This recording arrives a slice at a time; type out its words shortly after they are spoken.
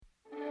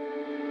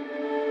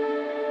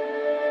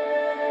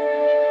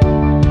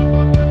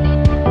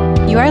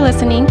You are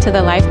listening to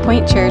the Life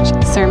Point Church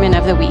Sermon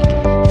of the Week.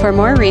 For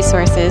more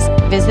resources,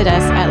 visit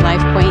us at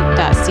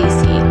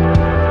lifepoint.cc.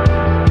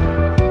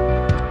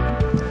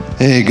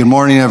 Hey, good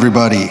morning,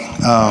 everybody.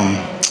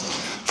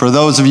 For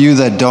those of you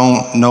that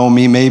don't know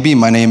me, maybe,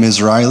 my name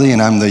is Riley,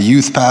 and I'm the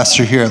youth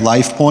pastor here at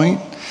Life Point,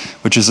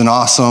 which is an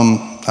awesome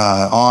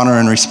honor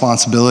and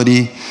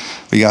responsibility.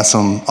 We got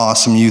some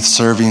awesome youth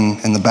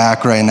serving in the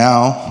back right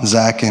now,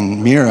 Zach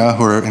and Mira,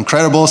 who are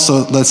incredible,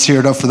 so let's hear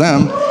it up for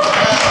them.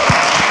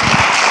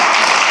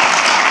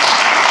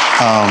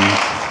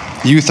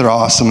 Youth are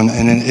awesome,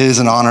 and it is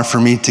an honor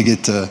for me to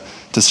get to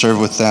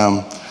serve with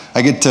them.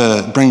 I get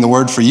to bring the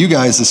word for you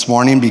guys this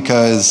morning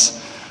because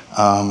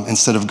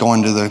instead of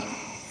going to the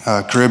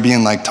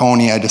Caribbean like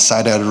Tony, I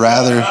decided I'd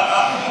rather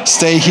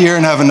stay here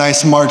and have a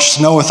nice March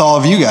snow with all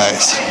of you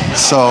guys.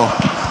 So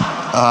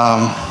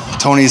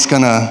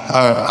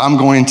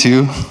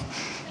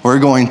we're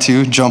going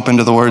to jump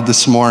into the word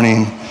this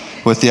morning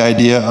with the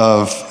idea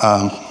of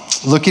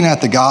looking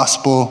at the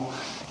gospel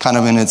kind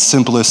of in its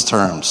simplest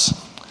terms.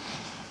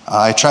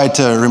 I tried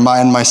to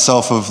remind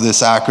myself of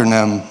this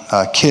acronym,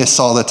 KISS,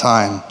 all the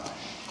time.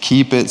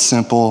 Keep it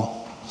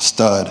simple,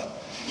 stud.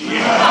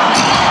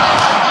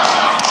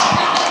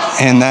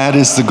 And that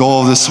is the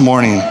goal of this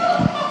morning,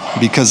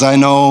 because I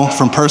know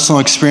from personal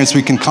experience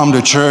we can come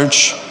to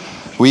church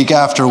week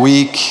after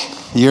week,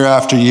 year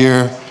after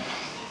year,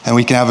 and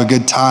we can have a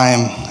good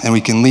time, and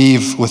we can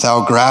leave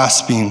without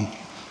grasping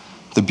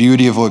the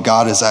beauty of what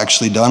God has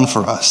actually done for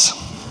us.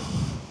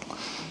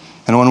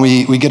 And when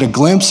we get a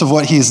glimpse of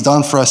what he's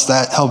done for us,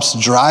 that helps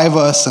drive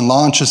us and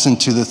launch us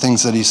into the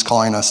things that he's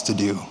calling us to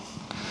do.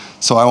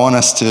 So I want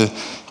us to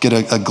get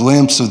a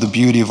glimpse of the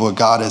beauty of what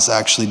God has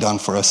actually done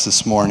for us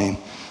this morning.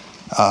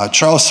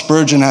 Charles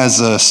Spurgeon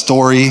has a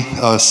story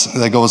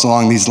that goes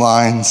along these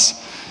lines,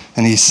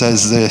 and he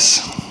says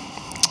this.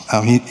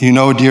 You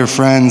know, dear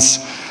friends,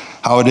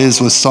 how it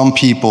is with some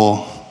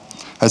people,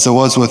 as it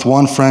was with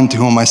one friend to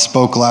whom I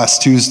spoke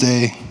last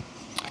Tuesday,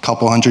 a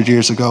couple hundred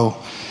years ago.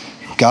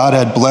 God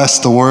had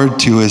blessed the word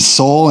to his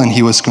soul, and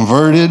he was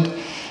converted,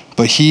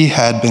 but he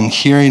had been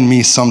hearing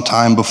me some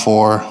time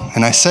before.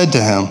 And I said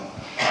to him,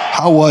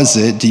 how was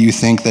it, do you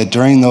think, that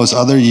during those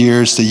other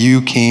years that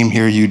you came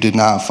here, you did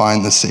not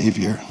find the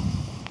Savior?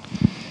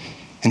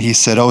 And he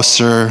said, oh,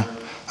 sir,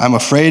 I'm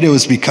afraid it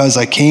was because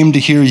I came to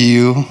hear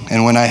you,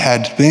 and when I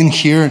had been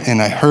here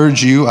and I heard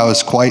you, I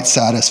was quite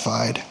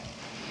satisfied.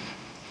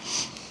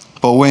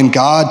 But when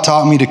God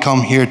taught me to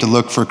come here to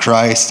look for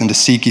Christ and to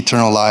seek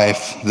eternal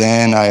life,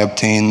 then I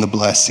obtained the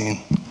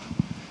blessing.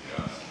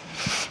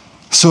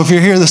 So if you're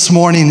here this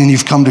morning and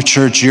you've come to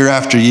church year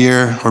after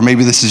year, or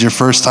maybe this is your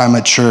first time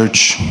at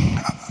church,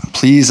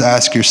 please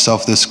ask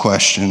yourself this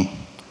question.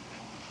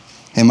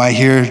 Am I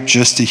here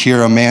just to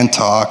hear a man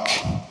talk,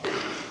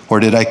 or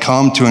did I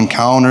come to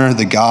encounter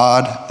the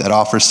God that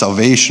offers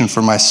salvation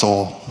for my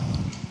soul?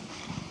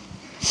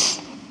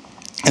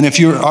 And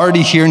if you're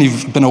already here and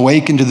you've been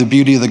awakened to the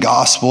beauty of the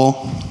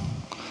gospel,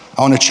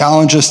 I want to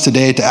challenge us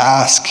today to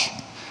ask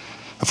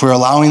if we're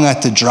allowing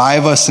that to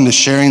drive us into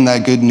sharing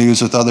that good news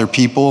with other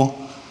people,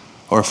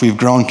 or if we've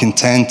grown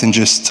content in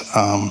just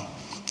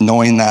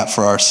knowing that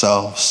for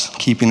ourselves,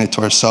 keeping it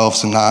to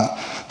ourselves and not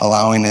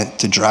allowing it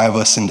to drive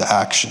us into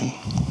action.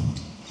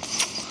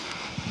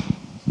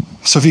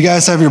 So if you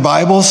guys have your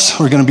Bibles,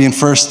 we're going to be in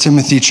 1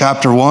 Timothy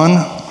chapter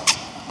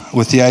 1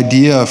 with the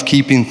idea of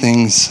keeping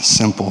things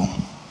simple.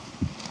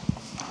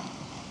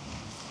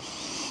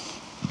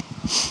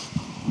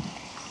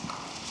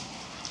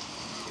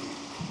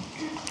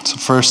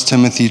 So 1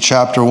 Timothy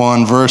chapter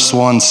 1, verse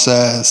 1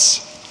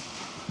 says,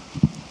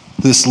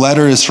 this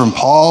letter is from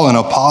Paul, an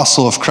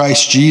apostle of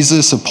Christ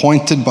Jesus,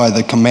 appointed by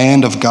the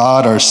command of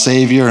God our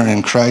Savior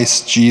and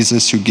Christ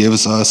Jesus, who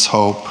gives us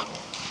hope.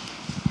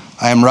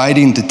 I am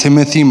writing to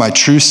Timothy, my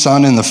true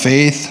son in the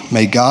faith.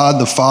 May God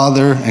the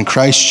Father and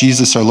Christ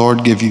Jesus our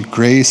Lord give you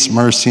grace,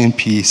 mercy, and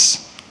peace.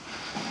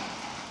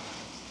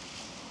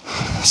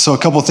 So a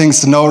couple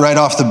things to know right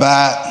off the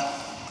bat.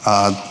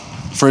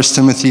 1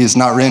 Timothy is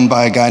not written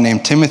by a guy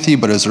named Timothy,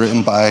 but is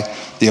written by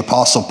the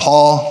Apostle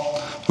Paul,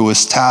 who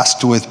was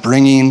tasked with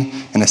bringing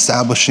and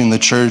establishing the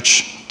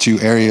church to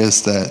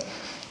areas that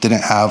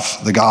didn't have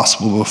the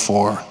gospel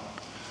before.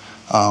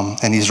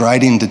 And he's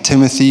writing to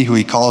Timothy, who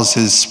he calls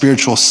his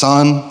spiritual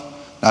son,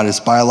 not his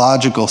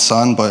biological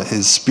son, but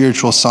his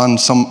spiritual son,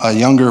 a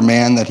younger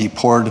man that he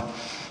poured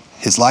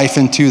his life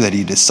into, that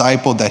he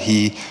discipled, that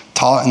he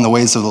taught in the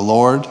ways of the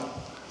Lord.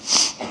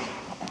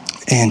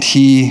 And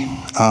he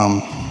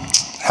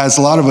has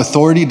a lot of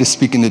authority to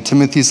speak into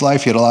Timothy's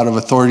life. He had a lot of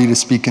authority to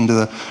speak into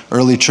the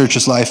early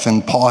church's life,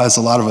 and Paul has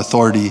a lot of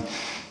authority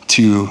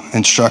to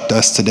instruct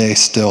us today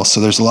still. So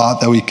there's a lot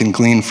that we can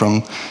glean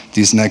from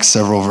these next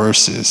several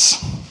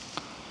verses.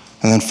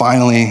 And then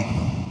finally,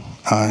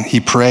 he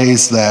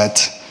prays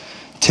that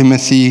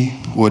Timothy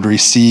would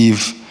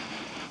receive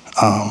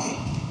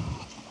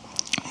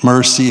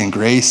mercy and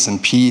grace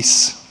and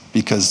peace,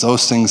 because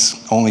those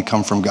things only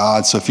come from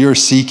God. So if you're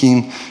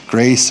seeking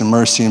grace and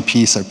mercy and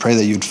peace, I pray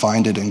that you'd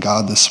find it in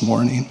God this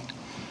morning.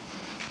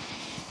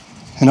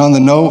 And on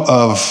the note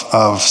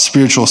of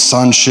spiritual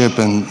sonship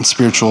and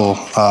spiritual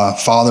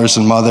fathers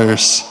and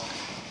mothers,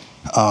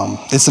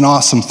 it's an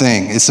awesome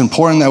thing. It's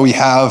important that we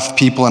have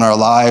people in our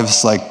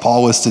lives, like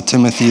Paul was to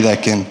Timothy,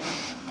 that can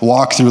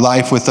walk through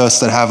life with us,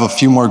 that have a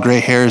few more gray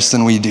hairs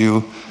than we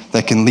do,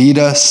 that can lead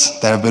us,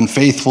 that have been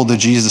faithful to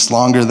Jesus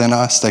longer than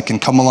us, that can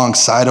come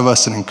alongside of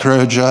us and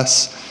encourage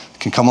us,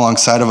 can come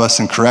alongside of us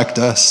and correct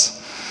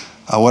us,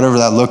 whatever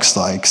that looks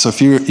like. So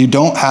if you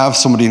don't have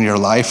somebody in your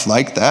life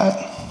like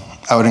that,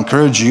 I would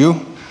encourage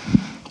you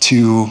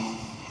to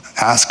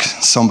ask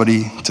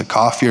somebody to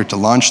coffee or to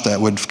lunch that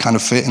would kind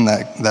of fit in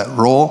that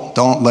role.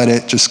 Don't let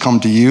it just come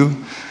to you.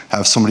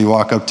 Have somebody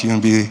walk up to you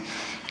and be,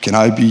 can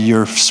I be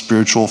your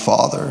spiritual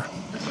father?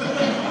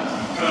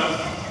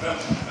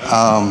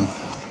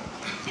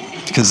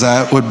 Because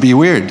that would be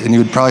weird, and you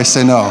would probably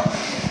say no.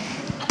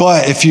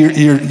 But if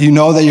you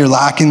know that you're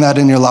lacking that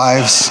in your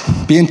lives,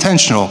 be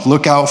intentional.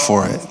 Look out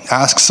for it.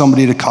 Ask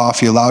somebody to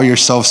coffee. Allow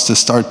yourselves to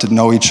start to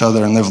know each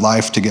other and live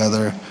life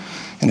together.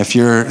 And if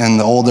you're in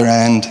the older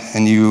end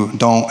and you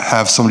don't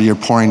have somebody you're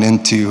pouring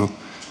into,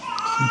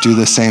 do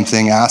the same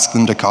thing. Ask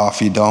them to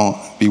coffee. Don't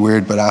be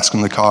weird, but ask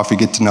them to coffee.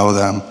 Get to know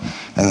them.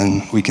 And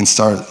then we can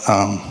start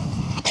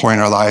pouring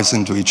our lives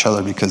into each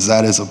other, because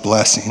that is a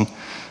blessing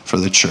for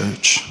the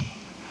church.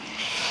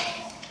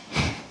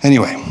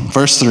 Anyway,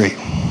 verse 3.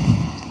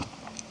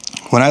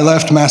 When I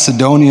left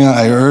Macedonia,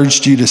 I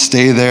urged you to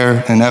stay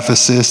there in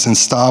Ephesus and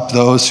stop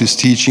those whose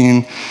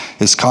teaching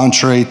is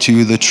contrary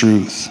to the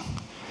truth.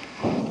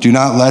 Do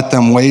not let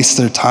them waste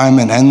their time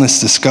in endless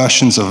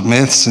discussions of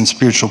myths and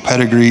spiritual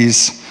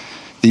pedigrees.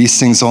 These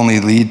things only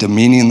lead to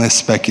meaningless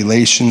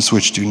speculations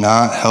which do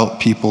not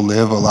help people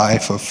live a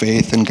life of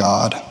faith in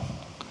God.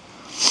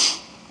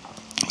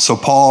 So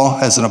Paul,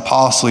 as an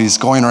apostle, he's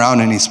going around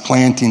and he's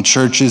planting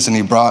churches, and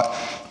he brought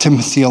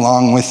Timothy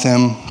along with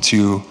him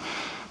to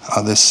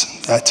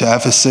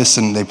Ephesus,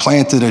 and they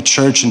planted a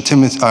church,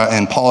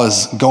 and Paul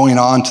is going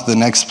on to the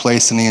next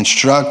place, and he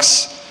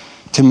instructs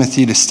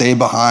Timothy to stay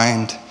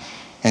behind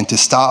and to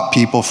stop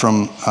people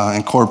from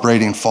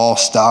incorporating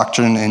false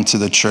doctrine into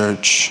the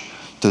church,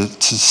 to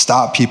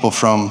stop people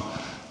from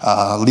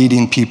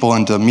leading people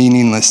into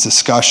meaningless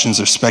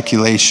discussions or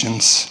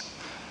speculations.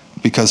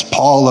 Because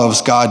Paul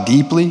loves God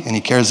deeply, and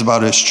he cares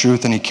about his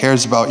truth, and he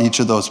cares about each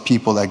of those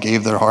people that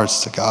gave their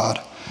hearts to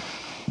God.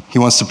 He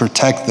wants to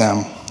protect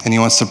them, and he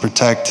wants to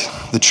protect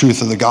the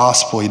truth of the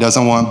gospel. He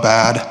doesn't want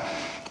bad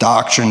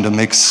doctrine to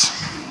mix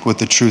with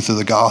the truth of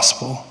the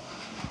gospel,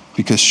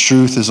 because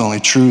truth is only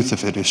truth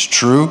if it is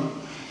true,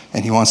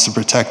 and he wants to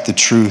protect the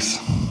truth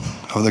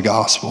of the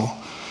gospel.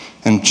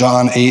 In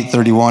John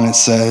 8:31, it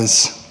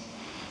says,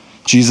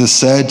 Jesus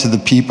said to the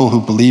people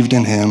who believed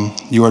in him,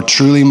 "You are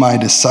truly my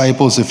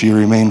disciples if you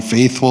remain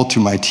faithful to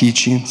my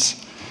teachings,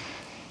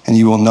 and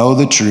you will know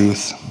the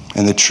truth,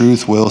 and the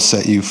truth will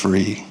set you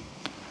free."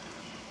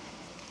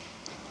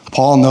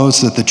 Paul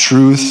knows that the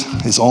truth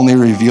is only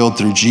revealed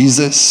through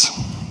Jesus,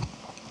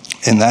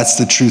 and that's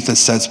the truth that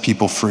sets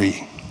people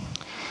free.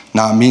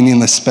 Not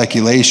meaningless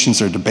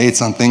speculations or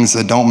debates on things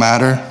that don't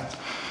matter,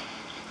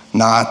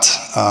 not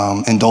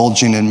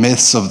indulging in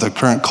myths of the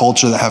current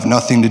culture that have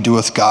nothing to do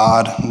with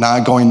God,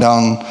 not going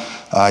down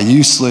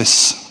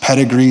useless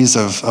pedigrees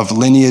of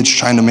lineage,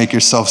 trying to make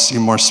yourself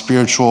seem more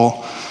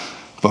spiritual,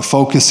 but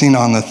focusing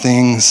on the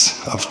things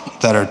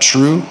that are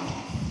true,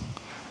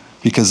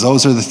 because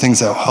those are the things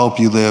that will help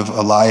you live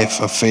a life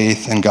of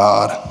faith in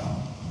God.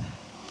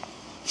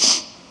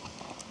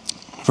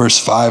 Verse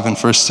 5 in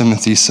 1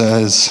 Timothy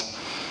says,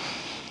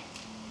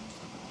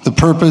 "The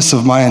purpose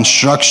of my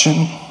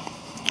instruction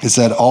is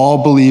that all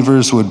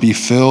believers would be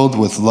filled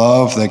with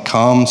love that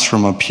comes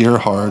from a pure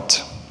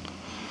heart,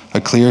 a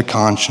clear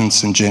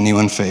conscience, and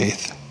genuine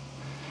faith.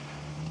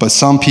 But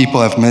some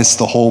people have missed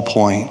the whole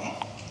point.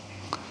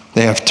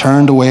 They have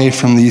turned away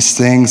from these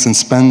things and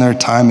spend their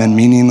time in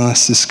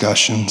meaningless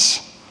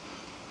discussions.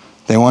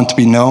 They want to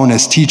be known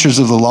as teachers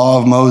of the law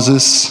of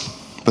Moses,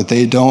 but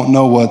they don't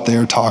know what they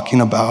are talking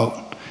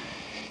about,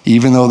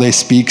 even though they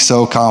speak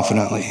so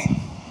confidently."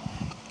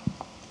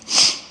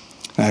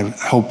 I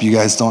hope you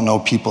guys don't know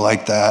people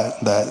like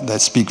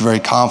that speak very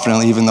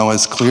confidently, even though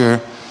it's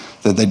clear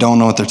that they don't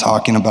know what they're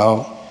talking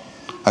about.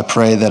 I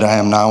pray that I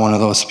am not one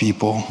of those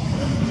people.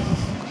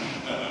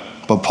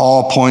 But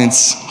Paul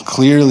points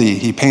clearly,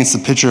 he paints the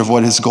picture of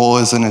what his goal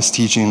is in his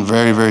teaching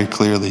very, very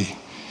clearly.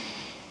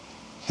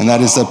 And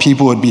that is that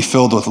people would be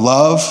filled with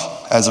love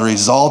as a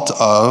result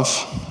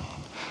of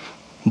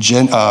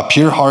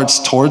pure hearts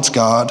towards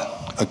God,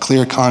 a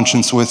clear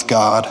conscience with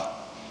God,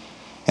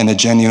 and a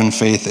genuine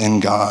faith in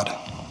God.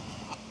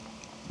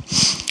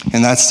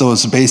 And that's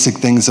those basic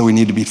things that we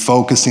need to be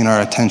focusing our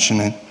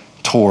attention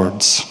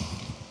towards.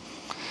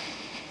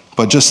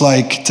 But just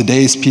like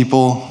today's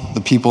people,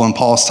 the people in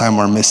Paul's time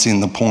were missing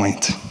the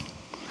point.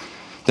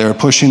 They were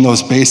pushing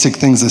those basic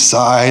things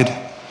aside,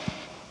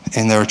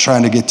 and they were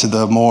trying to get to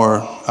the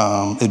more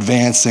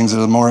advanced things or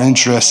the more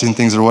interesting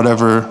things or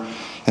whatever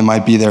it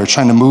might be. They were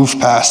trying to move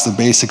past the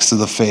basics of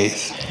the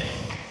faith.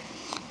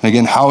 And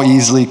again, how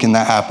easily can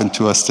that happen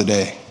to us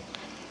today?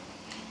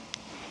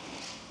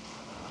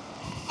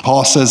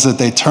 Paul says that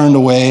they turned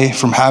away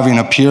from having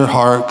a pure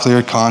heart,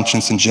 clear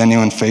conscience, and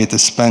genuine faith to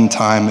spend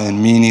time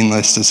in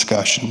meaningless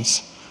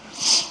discussions.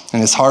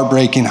 And it's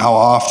heartbreaking how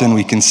often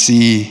we can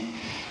see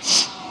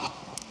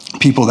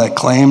people that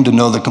claim to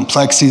know the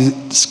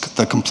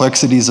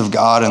complexities of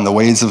God and the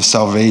ways of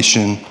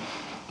salvation,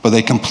 but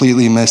they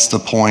completely miss the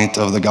point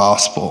of the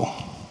gospel.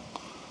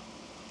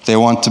 They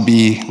want to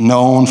be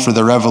known for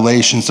the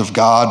revelations of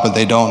God, but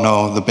they don't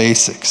know the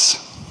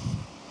basics.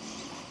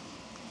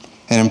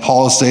 And in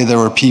Paul's day, there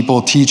were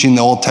people teaching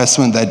the Old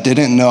Testament that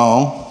didn't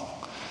know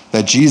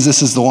that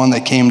Jesus is the one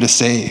that came to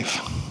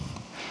save.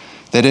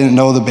 They didn't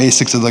know the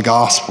basics of the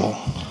gospel.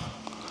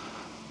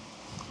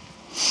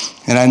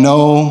 And I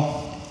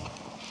know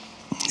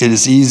it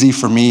is easy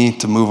for me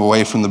to move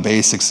away from the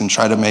basics and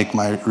try to make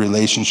my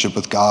relationship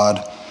with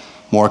God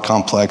more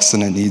complex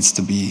than it needs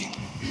to be.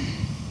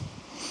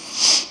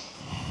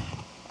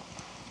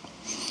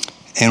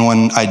 And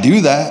when I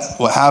do that,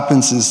 what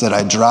happens is that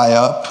I dry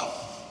up.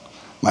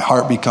 My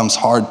heart becomes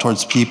hard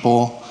towards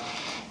people,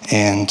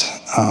 and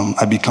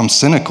I become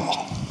cynical.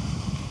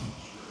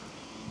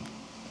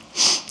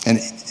 And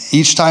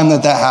each time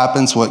that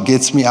happens, what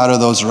gets me out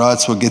of those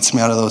ruts, what gets me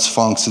out of those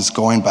funks is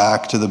going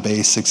back to the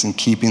basics and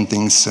keeping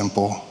things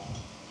simple.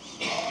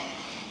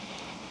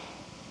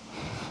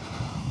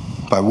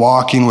 By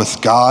walking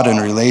with God in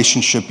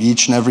relationship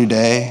each and every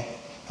day,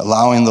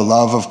 allowing the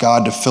love of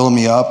God to fill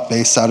me up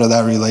based out of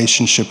that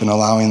relationship and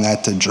allowing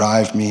that to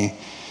drive me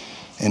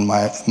in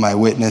my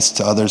witness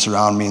to others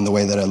around me in the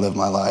way that I live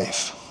my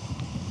life.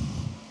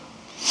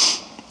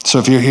 So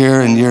if you're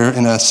here and you're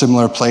in a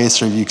similar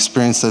place or you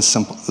experience that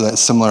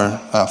similar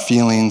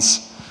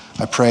feelings,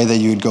 I pray that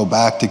you would go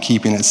back to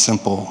keeping it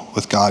simple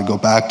with God. Go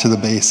back to the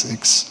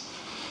basics.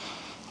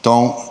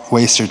 Don't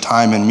waste your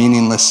time in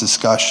meaningless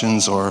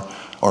discussions or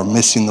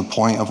missing the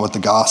point of what the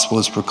gospel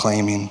is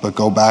proclaiming, but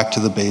go back to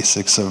the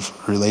basics of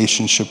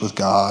relationship with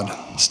God,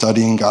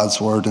 studying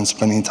God's word and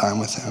spending time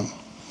with him.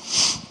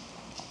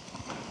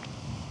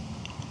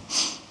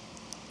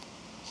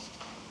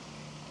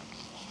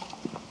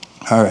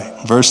 All right,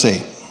 verse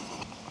 8.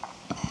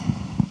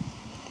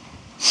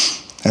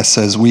 That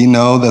says, "We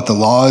know that the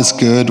law is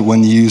good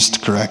when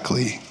used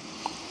correctly.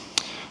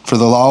 For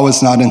the law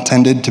was not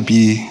intended to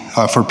be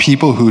for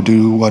people who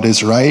do what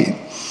is right.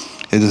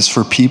 It is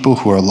for people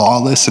who are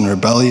lawless and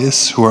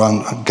rebellious, who are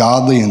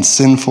ungodly and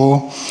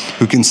sinful,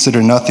 who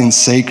consider nothing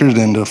sacred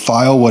and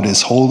defile what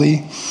is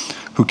holy,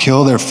 who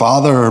kill their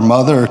father or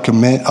mother or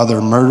commit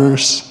other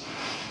murders.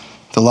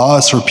 The law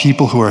is for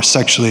people who are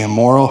sexually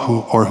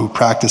immoral or who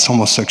practice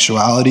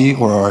homosexuality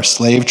or are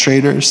slave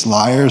traders,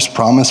 liars,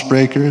 promise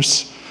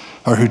breakers,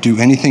 or who do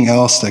anything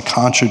else that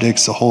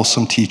contradicts the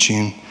wholesome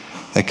teaching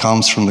that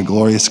comes from the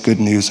glorious good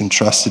news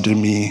entrusted to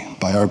me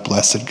by our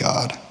blessed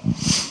God."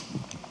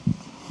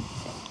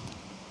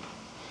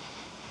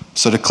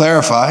 So to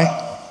clarify,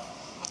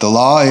 the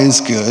law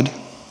is good,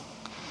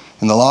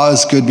 and the law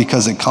is good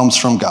because it comes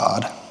from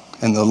God,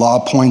 and the law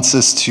points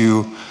us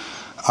to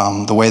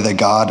the way that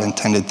God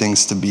intended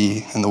things to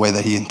be and the way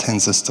that he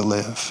intends us to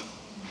live.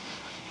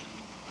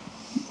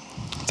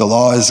 The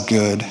law is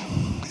good,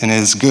 and it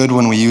is good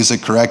when we use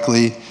it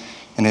correctly,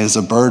 and it is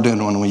a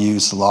burden when we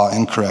use the law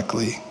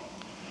incorrectly.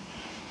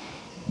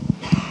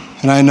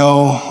 And I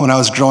know when I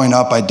was growing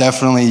up, I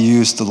definitely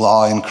used the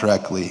law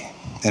incorrectly,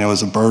 and it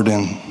was a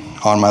burden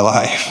on my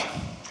life.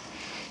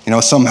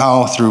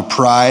 Somehow through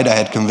pride, I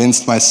had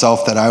convinced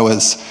myself that I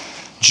was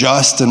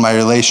just in my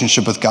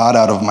relationship with God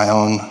out of my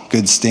own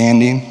good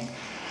standing,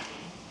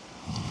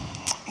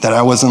 that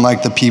I wasn't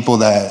like the people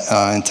that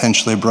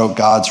intentionally broke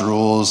God's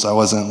rules. I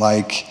wasn't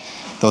like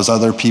those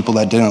other people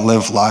that didn't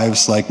live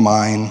lives like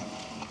mine,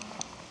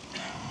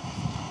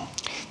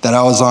 that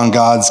I was on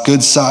God's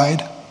good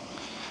side,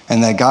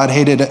 and that God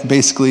hated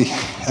basically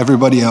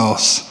everybody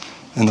else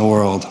in the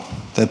world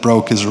that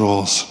broke his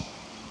rules.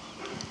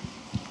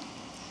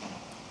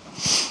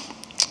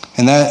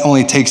 And that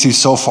only takes you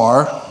so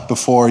far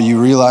before you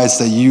realize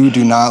that you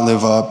do not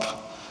live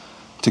up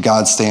to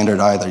God's standard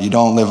either. You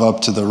don't live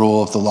up to the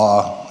rule of the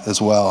law as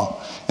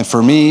well. And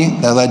for me,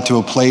 that led to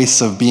a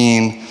place of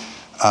being,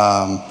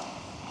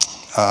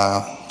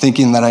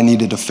 thinking that I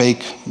needed to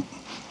fake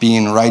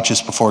being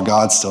righteous before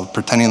God still,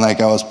 pretending like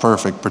I was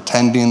perfect,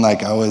 pretending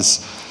like I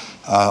was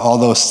all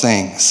those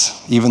things,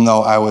 even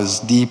though I was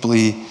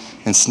deeply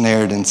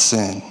ensnared in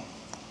sin.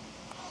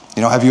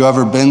 Have you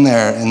ever been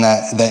there in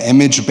that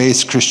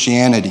image-based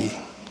Christianity?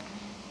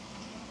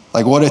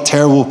 Like, what a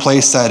terrible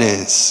place that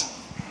is.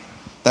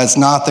 That's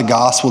not the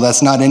gospel.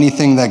 That's not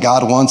anything that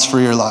God wants for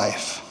your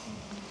life.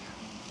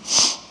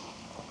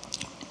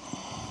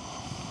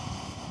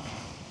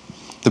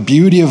 The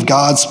beauty of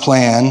God's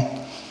plan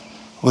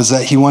was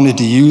that he wanted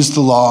to use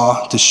the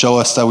law to show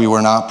us that we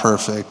were not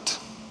perfect,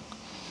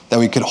 that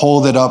we could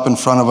hold it up in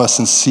front of us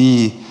and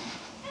see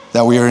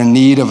that we are in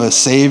need of a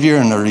Savior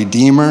and a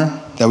Redeemer,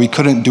 that we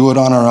couldn't do it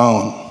on our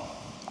own.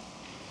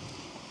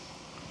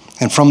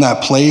 And from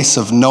that place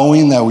of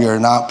knowing that we are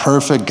not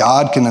perfect,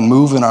 God can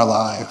move in our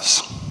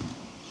lives.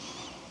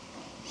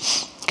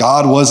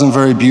 God wasn't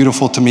very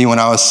beautiful to me when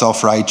I was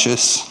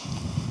self-righteous.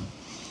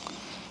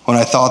 when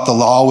I thought the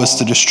law was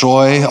to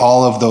destroy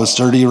all of those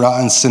dirty,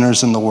 rotten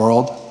sinners in the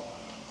world.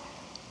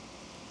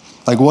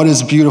 Like, what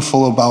is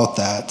beautiful about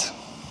that?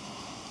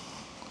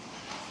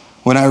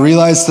 When I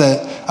realized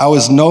that I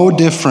was no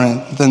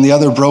different than the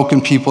other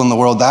broken people in the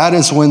world, that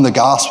is when the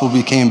gospel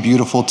became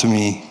beautiful to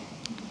me.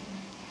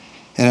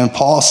 And then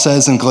Paul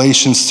says in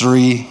Galatians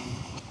 3,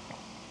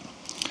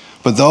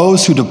 but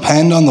those who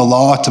depend on the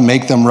law to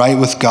make them right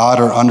with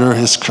God are under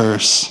his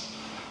curse.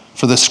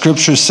 For the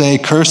scriptures say,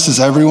 cursed is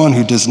everyone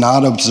who does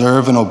not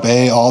observe and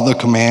obey all the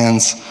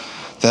commands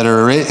that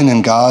are written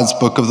in God's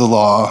book of the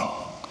law.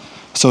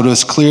 So it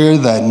is clear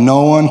that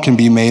no one can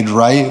be made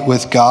right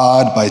with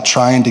God by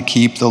trying to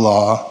keep the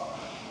law.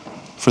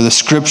 For the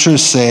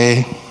scriptures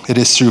say, it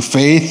is through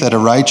faith that a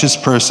righteous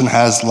person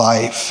has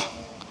life.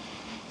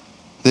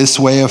 This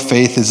way of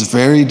faith is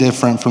very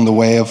different from the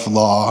way of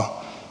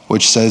law,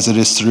 which says it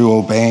is through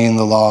obeying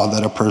the law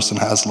that a person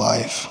has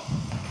life.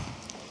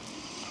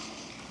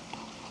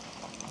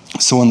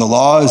 So when the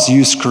law is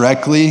used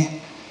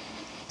correctly,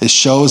 it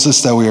shows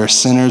us that we are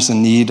sinners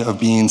in need of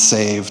being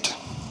saved.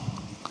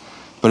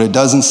 But it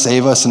doesn't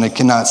save us, and it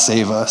cannot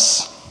save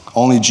us.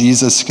 Only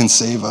Jesus can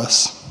save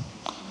us.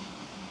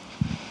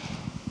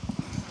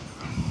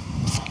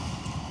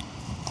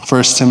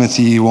 1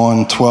 Timothy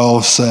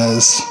 1:12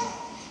 says,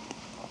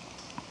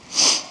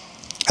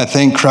 I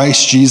thank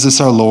Christ Jesus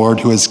our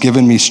Lord, who has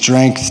given me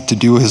strength to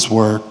do his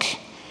work.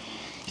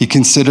 He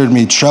considered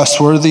me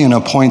trustworthy and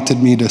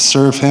appointed me to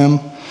serve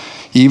him,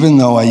 even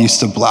though I used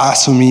to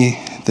blaspheme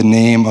the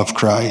name of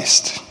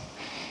Christ.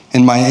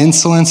 In my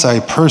insolence,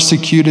 I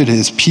persecuted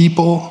his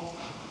people,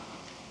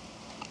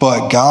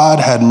 but God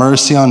had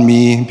mercy on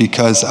me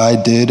because I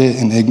did it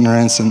in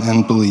ignorance and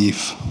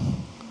unbelief.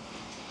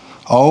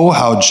 Oh,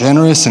 how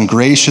generous and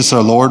gracious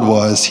our Lord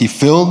was. He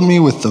filled me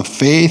with the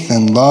faith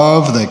and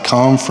love that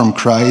come from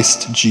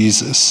Christ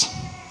Jesus.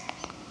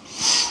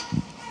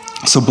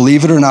 So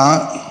believe it or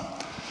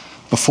not,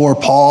 before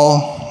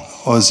Paul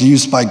was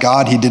used by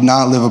God, he did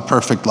not live a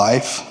perfect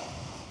life.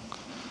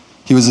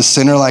 He was a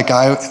sinner like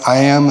I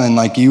am and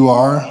like you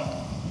are.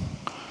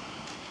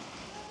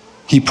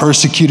 He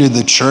persecuted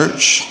the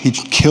church. He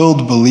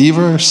killed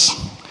believers.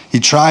 He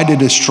tried to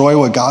destroy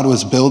what God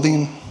was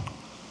building.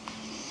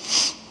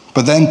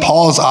 But then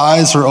Paul's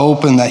eyes were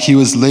open that he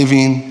was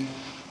living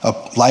a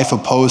life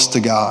opposed to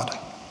God.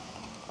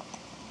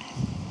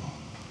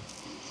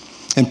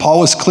 And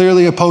Paul was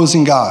clearly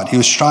opposing God. He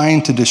was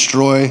trying to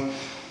destroy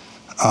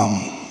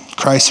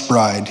Christ's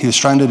bride. He was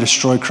trying to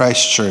destroy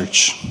Christ's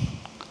church.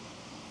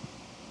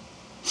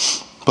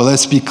 But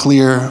let's be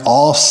clear,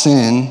 all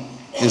sin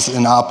is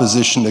in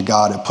opposition to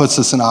God. It puts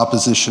us in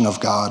opposition of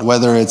God,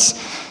 whether it's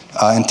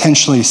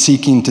intentionally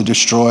seeking to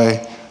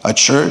destroy a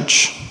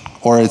church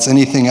or it's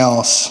anything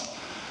else.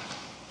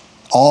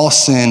 All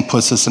sin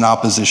puts us in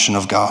opposition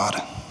of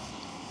God.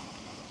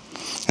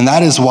 And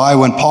that is why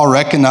when Paul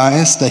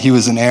recognized that he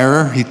was in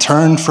error, he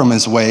turned from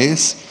his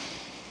ways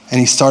and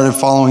he started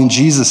following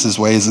Jesus'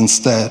 ways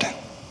instead.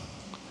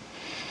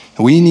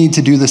 We need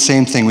to do the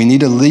same thing. We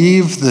need to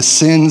leave the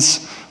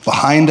sins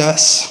behind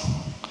us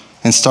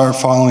and start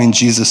following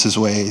Jesus'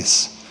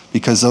 ways,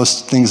 because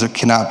those things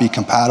cannot be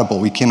compatible.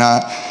 We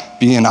cannot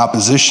be in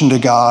opposition to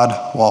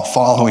God while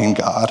following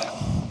God.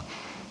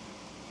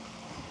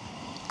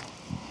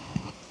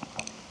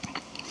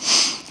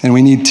 And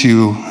we need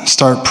to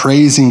start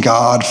praising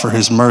God for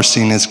his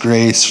mercy and his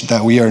grace,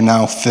 that we are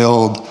now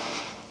filled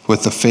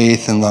with the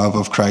faith and love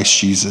of Christ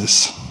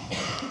Jesus.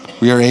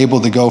 We are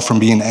able to go from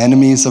being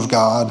enemies of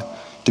God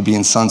to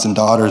being sons and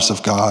daughters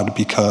of God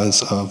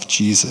because of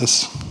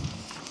Jesus.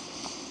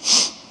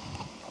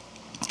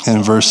 And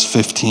in verse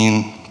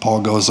 15,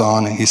 Paul goes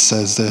on and he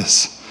says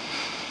this.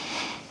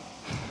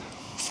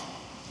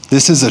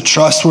 This is a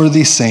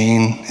trustworthy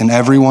saying, and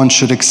everyone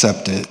should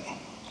accept it.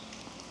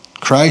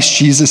 Christ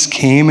Jesus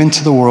came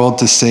into the world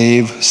to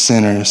save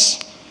sinners,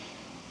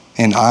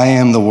 and I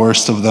am the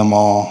worst of them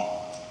all.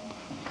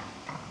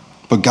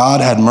 But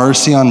God had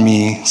mercy on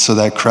me so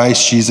that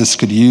Christ Jesus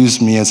could use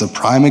me as a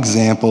prime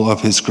example of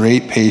his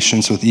great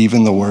patience with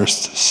even the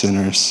worst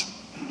sinners.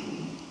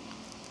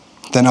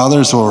 Then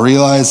others will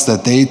realize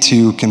that they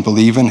too can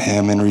believe in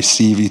him and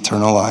receive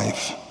eternal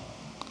life.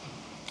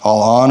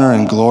 All honor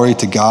and glory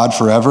to God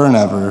forever and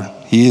ever.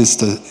 He is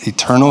the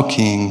eternal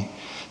King,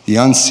 the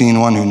unseen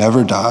one who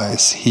never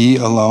dies. He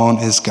alone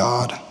is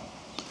God.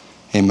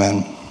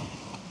 Amen.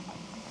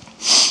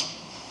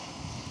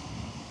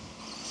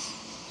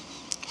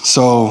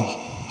 So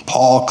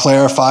Paul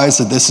clarifies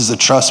that this is a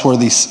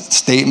trustworthy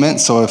statement.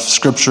 So if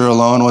scripture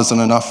alone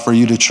wasn't enough for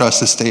you to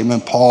trust this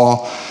statement,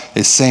 Paul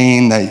is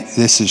saying that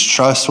this is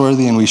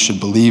trustworthy and we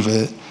should believe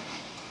it.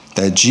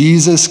 That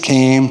Jesus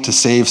came to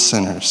save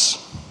sinners.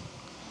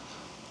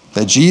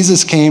 That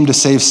Jesus came to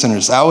save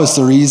sinners. That was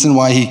the reason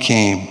why he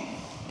came.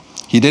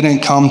 He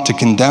didn't come to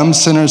condemn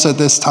sinners at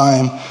this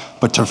time,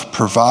 but to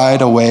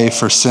provide a way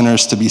for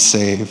sinners to be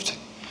saved.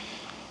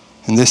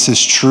 And this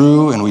is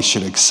true, and we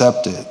should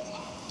accept it.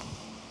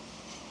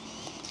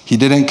 He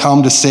didn't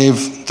come to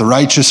save the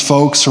righteous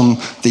folks from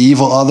the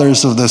evil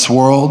others of this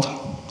world.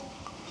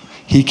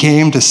 He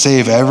came to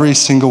save every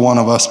single one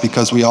of us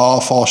because we all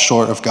fall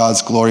short of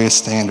God's glorious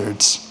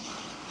standards.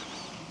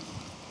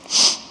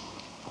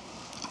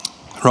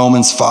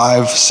 Romans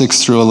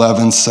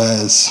 5:6-11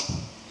 says,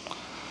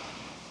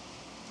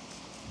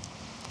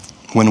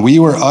 "When we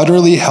were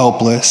utterly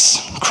helpless,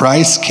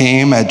 Christ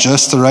came at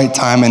just the right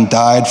time and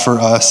died for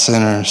us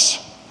sinners.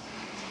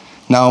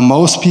 Now,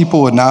 most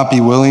people would not be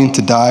willing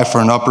to die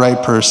for an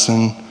upright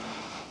person,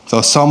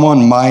 though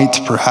someone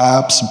might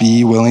perhaps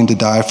be willing to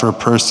die for a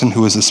person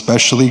who is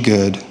especially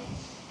good.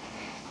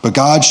 But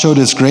God showed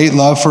his great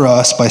love for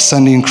us by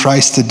sending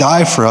Christ to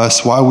die for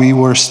us while we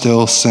were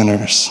still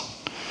sinners.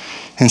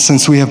 And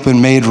since we have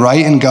been made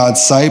right in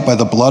God's sight by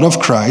the blood of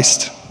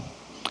Christ,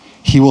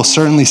 he will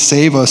certainly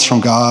save us from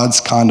God's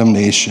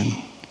condemnation.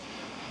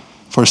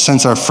 For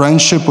since our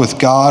friendship with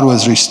God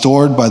was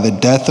restored by the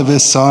death of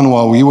his Son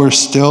while we were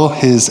still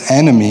his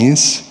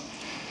enemies,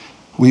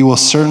 we will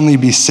certainly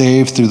be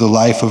saved through the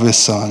life of his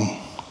Son.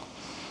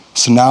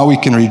 So now we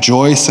can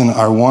rejoice in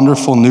our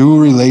wonderful new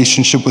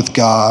relationship with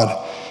God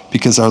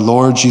because our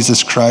Lord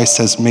Jesus Christ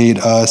has made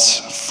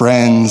us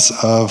friends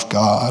of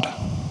God."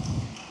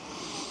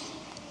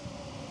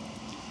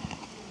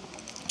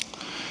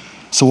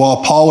 So while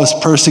Paul was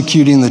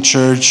persecuting the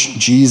church,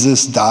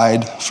 Jesus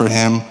died for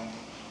him.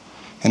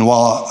 And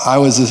while I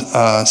was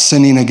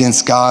sinning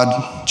against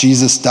God,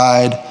 Jesus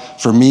died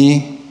for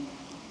me.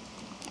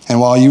 And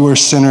while you were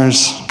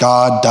sinners,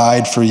 God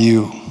died for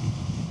you.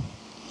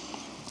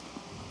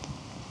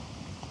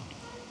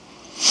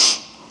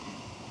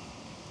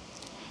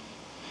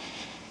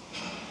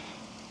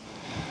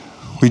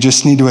 We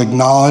just need to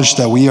acknowledge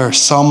that we are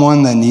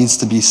someone that needs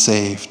to be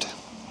saved.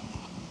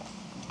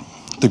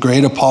 The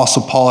great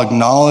apostle Paul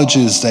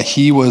acknowledges that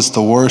he was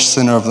the worst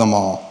sinner of them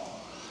all.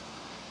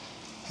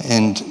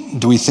 And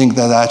do we think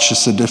that that's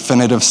just a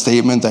definitive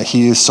statement that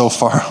he is so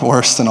far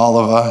worse than all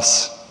of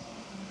us?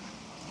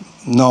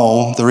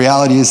 No, the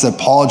reality is that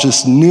Paul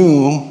just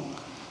knew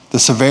the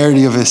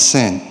severity of his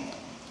sin.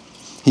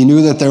 He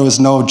knew that there was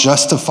no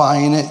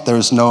justifying it, there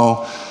was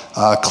no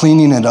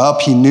cleaning it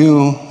up. He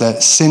knew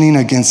that sinning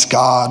against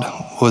God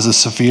was a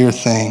severe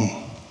thing.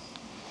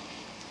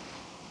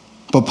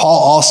 But Paul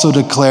also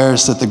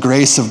declares that the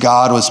grace of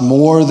God was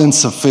more than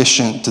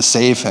sufficient to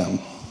save him.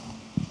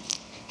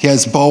 He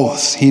has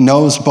both. He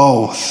knows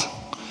both.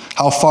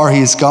 How far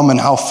he's come and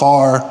how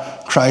far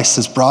Christ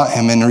has brought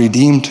him and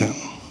redeemed him.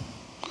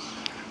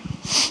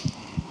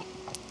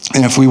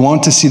 And if we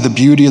want to see the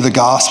beauty of the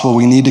gospel,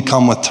 we need to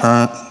come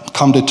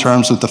to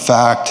terms with the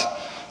fact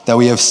that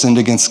we have sinned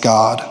against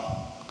God,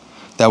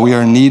 that we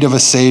are in need of a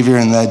Savior,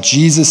 and that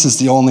Jesus is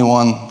the only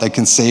one that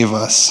can save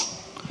us.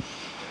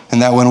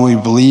 And that when we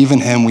believe in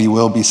him, we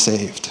will be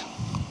saved.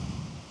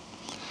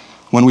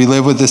 When we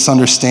live with this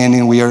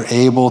understanding, we are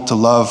able to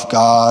love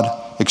God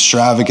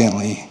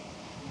extravagantly.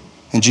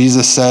 And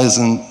Jesus says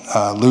in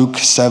Luke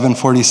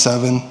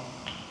 7:47,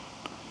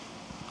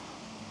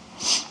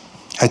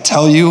 "I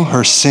tell you,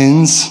 her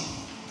sins,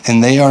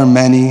 and they are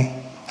many,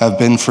 have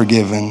been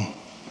forgiven.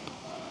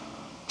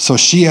 So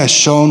she has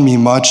shown me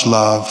much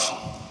love.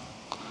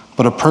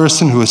 But a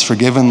person who is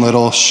forgiven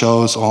little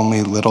shows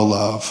only little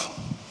love."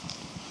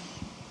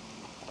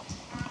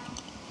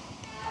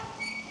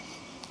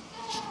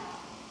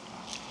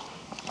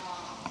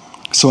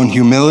 So in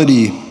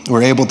humility,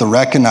 we're able to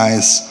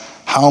recognize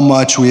how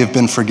much we have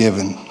been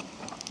forgiven.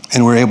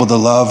 And we're able to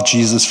love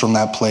Jesus from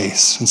that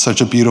place in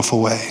such a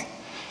beautiful way.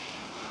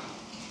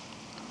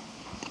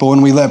 But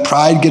when we let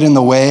pride get in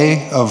the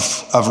way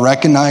of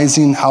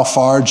recognizing how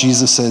far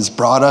Jesus has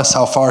brought us,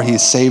 how far he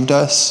has saved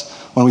us,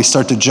 when we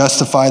start to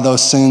justify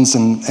those sins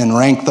and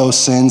rank those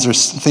sins or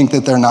think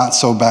that they're not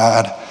so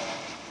bad,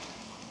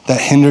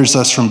 that hinders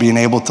us from being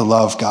able to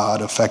love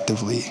God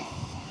effectively.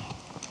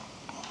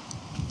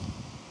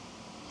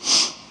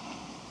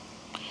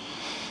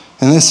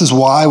 And this is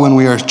why when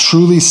we are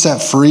truly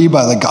set free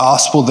by the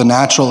gospel, the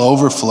natural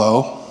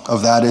overflow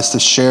of that is to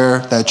share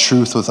that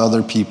truth with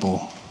other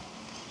people.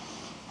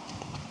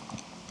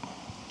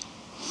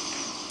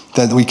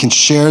 That we can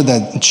share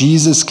that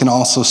Jesus can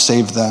also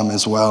save them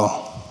as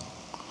well.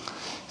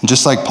 And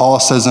just like Paul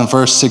says in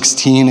verse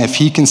 16, if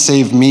he can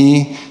save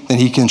me, then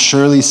he can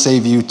surely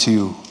save you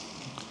too.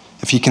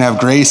 If he can have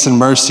grace and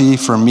mercy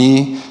for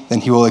me,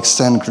 then he will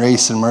extend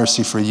grace and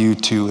mercy for you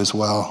too as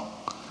well.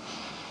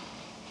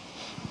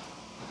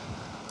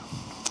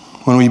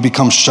 When we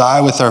become shy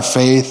with our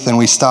faith and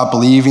we stop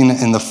believing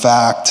in the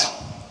fact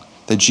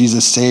that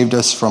Jesus saved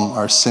us from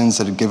our sins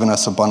that had given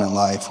us abundant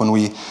life, when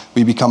we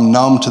become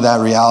numb to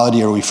that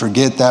reality or we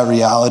forget that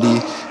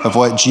reality of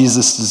what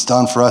Jesus has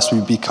done for us,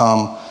 we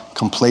become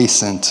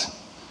complacent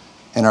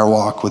in our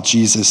walk with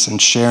Jesus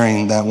and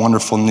sharing that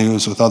wonderful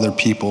news with other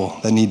people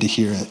that need to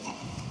hear it.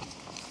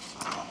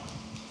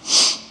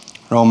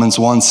 Romans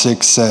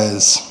 1:6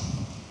 says,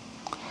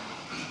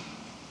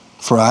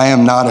 "For I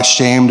am not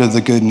ashamed of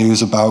the good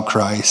news about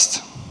Christ.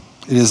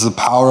 It is the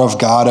power of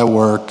God at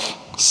work,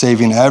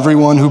 saving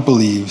everyone who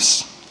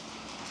believes,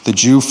 the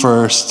Jew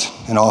first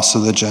and also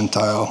the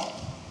Gentile."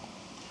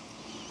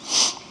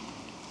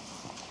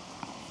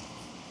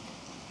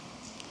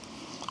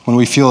 when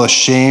we feel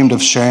ashamed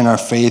of sharing our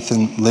faith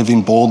and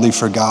living boldly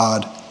for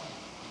God,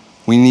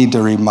 we need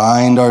to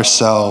remind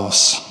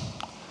ourselves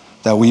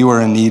that we were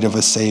in need of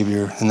a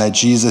Savior and that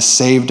Jesus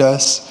saved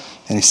us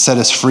and he set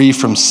us free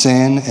from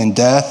sin and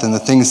death and the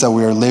things that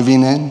we are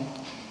living in.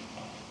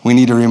 We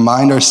need to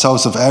remind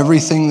ourselves of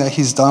everything that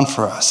he's done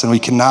for us, and we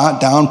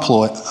cannot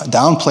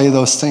downplay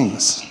those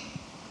things.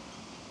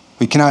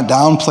 We cannot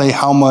downplay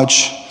how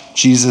much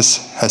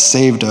Jesus has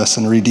saved us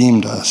and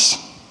redeemed us.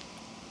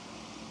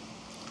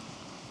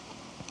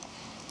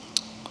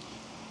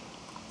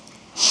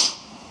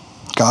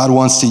 God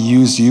wants to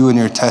use you and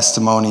your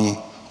testimony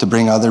to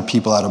bring other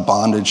people out of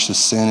bondage to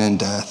sin and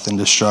death and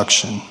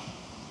destruction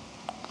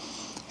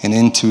and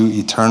into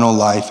eternal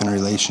life and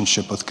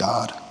relationship with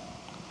God.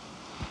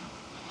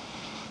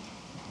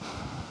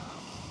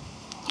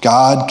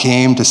 God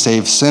came to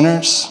save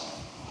sinners.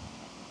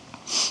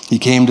 He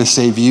came to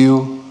save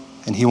you,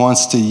 and he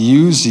wants to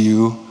use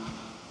you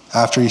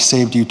after he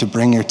saved you to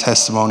bring your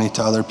testimony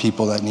to other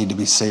people that need to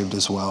be saved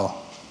as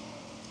well.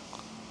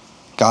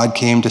 God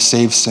came to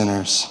save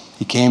sinners.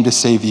 He came to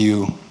save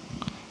you,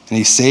 and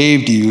he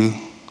saved you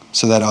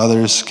so that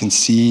others can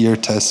see your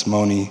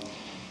testimony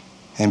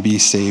and be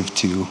saved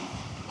too.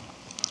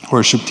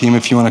 Worship team,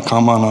 if you want to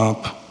come on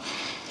up,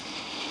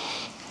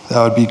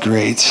 that would be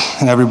great.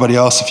 And everybody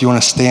else, if you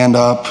want to stand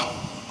up,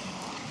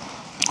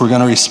 we're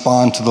going to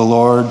respond to the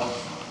Lord.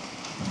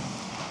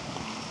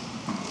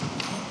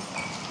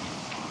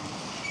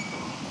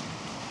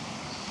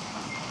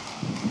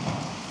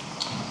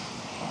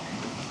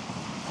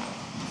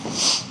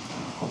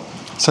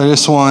 So I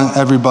just want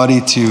everybody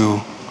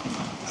to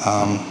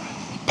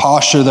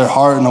posture their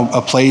heart in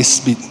a place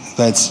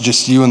that's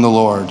just you and the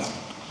Lord.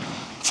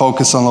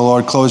 Focus on the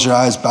Lord. Close your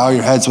eyes, bow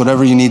your heads,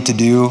 whatever you need to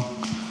do.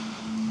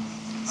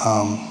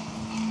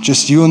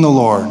 Just you and the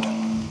Lord.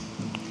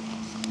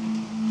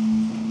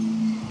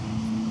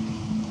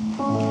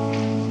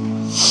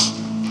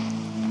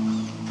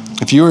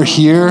 If you are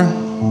here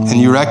and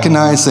you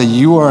recognize that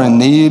you are in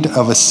need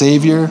of a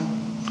Savior,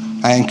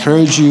 I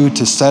encourage you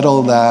to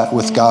settle that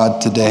with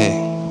God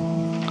today.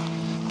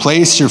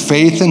 Place your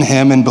faith in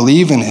him and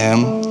believe in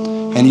him,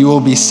 and you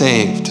will be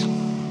saved.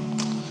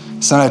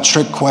 It's not a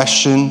trick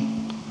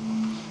question.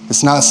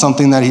 It's not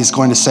something that he's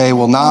going to say,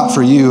 well, not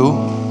for you.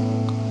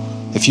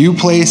 If you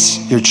place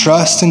your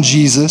trust in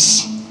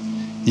Jesus,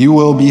 you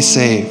will be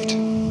saved.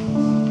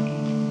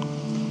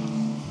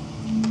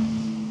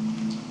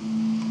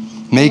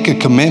 Make a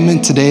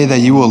commitment today that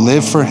you will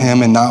live for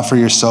him and not for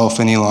yourself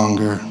any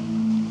longer.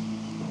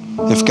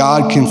 If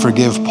God can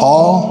forgive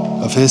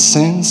Paul of his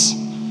sins,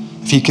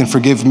 if he can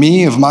forgive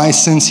me of my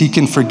sins, he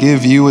can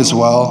forgive you as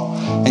well.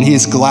 And he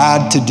is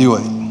glad to do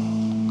it.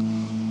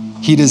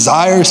 He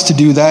desires to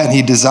do that, and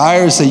he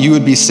desires that you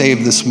would be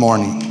saved this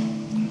morning.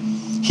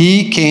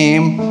 He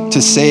came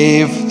to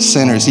save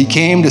sinners. He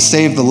came to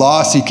save the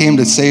lost. He came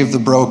to save the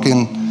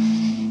broken.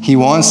 He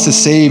wants to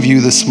save you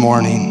this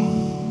morning.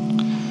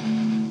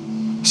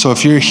 So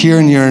if you're here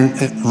and you're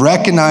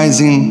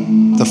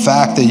recognizing the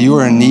fact that you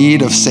are in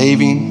need of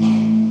saving,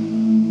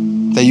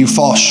 that you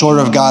fall short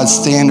of God's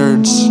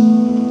standards,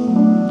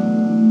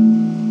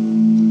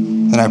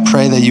 then I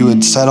pray that you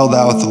would settle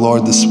that with the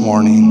Lord this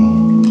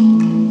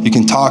morning. You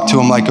can talk to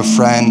him like a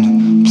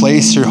friend.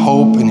 Place your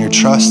hope and your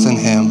trust in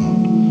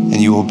him,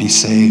 and you will be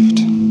saved.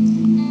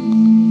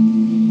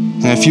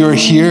 And if you are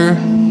here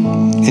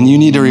and you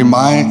need a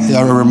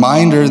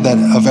reminder that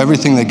of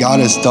everything that God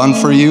has done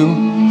for you,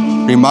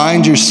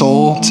 remind your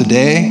soul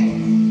today,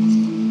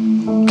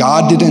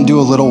 God didn't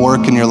do a little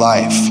work in your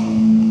life.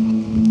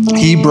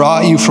 He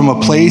brought you from a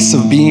place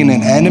of being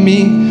an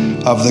enemy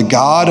of the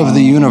God of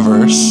the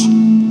universe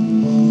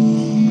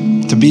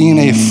to being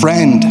a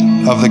friend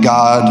of the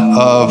God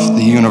of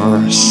the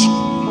universe.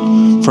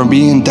 From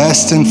being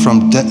destined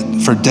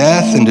for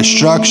death and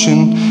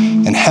destruction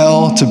and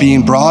hell to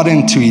being brought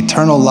into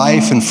eternal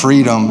life and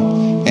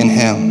freedom in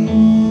him.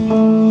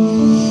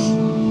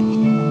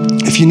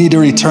 If you need to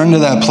return to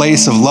that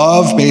place of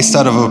love based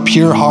out of a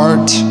pure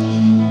heart,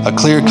 a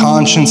clear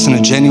conscience, and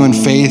a genuine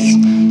faith,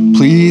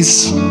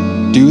 please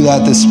do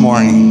that this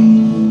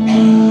morning.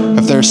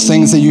 If there's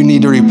things that you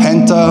need to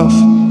repent of,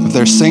 if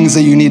there's things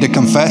that you need to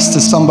confess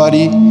to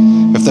somebody,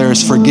 if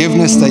there's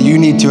forgiveness that you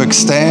need to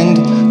extend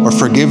or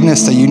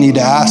forgiveness that you need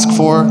to ask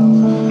for,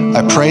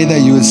 I pray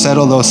that you would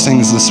settle those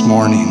things this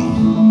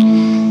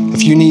morning.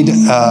 If you need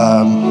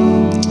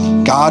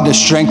God to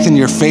strengthen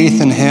your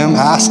faith in him,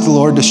 ask the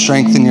Lord to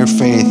strengthen your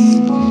faith,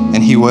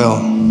 and he will.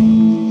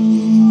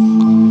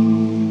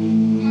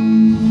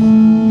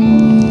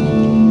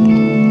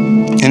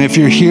 And if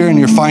you're here and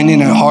you're finding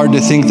it hard to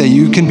think that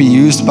you can be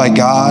used by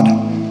God,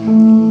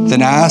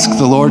 then ask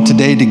the Lord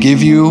today to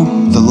give you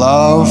the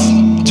love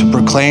to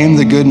proclaim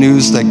the good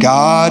news that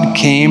God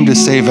came to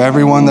save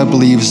everyone that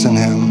believes in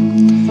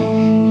him.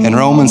 And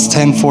Romans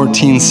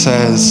 10:14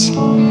 says,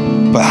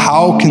 but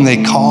how can they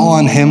call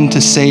on him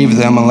to save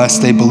them unless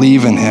they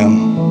believe in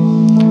him?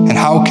 And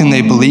how can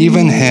they believe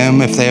in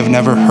him if they have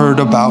never heard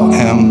about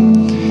him?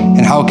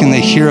 And how can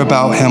they hear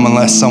about him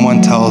unless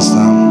someone tells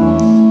them?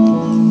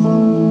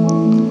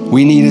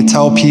 We need to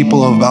tell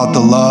people about the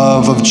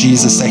love of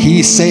Jesus, that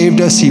he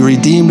saved us, he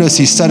redeemed us,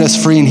 he set us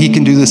free, and he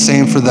can do the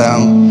same for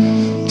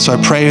them. So I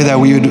pray that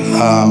we would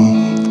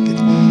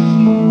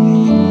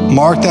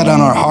mark that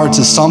on our hearts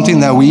as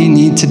something that we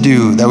need to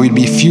do, that we'd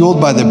be fueled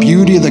by the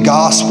beauty of the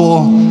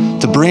gospel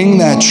to bring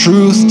that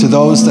truth to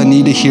those that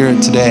need to hear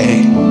it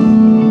today.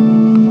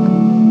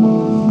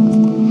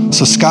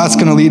 So Scott's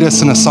going to lead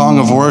us in a song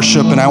of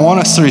worship, and I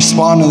want us to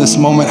respond in this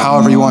moment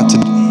however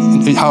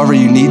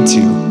you need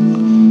to.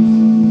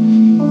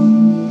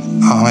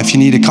 If you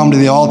need to come to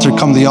the altar,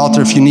 come to the altar.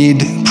 If you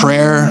need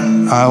prayer,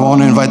 I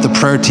want to invite the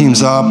prayer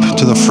teams up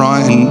to the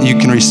front, and you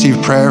can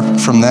receive prayer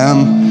from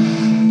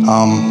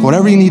them.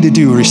 Whatever you need to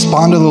do,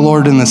 respond to the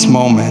Lord in this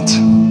moment.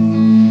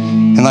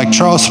 And like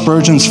Charles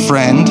Spurgeon's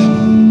friend,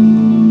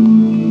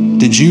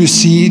 did you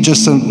see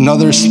just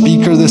another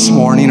speaker this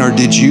morning, or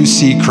did you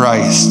see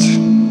Christ?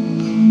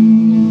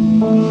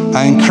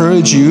 I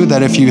encourage you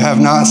that if you have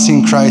not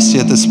seen Christ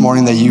yet this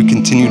morning, that you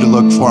continue to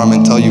look for him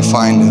until you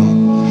find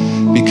him.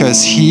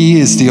 Because he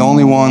is the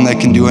only one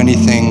that can do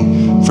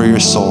anything for your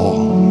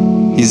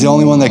soul. He's the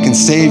only one that can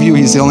save you.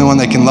 He's the only one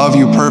that can love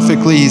you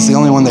perfectly. He's the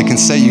only one that can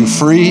set you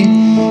free,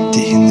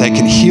 that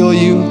can heal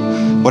you.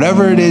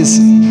 Whatever it is,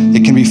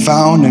 it can be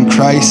found in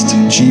Christ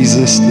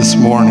Jesus this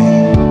morning.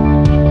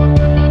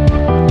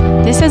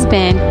 This has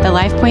been the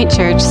LifePoint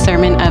Church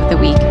Sermon of the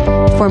Week.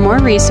 For more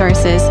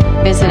resources,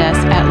 visit us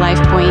at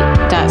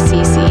lifepoint.cc.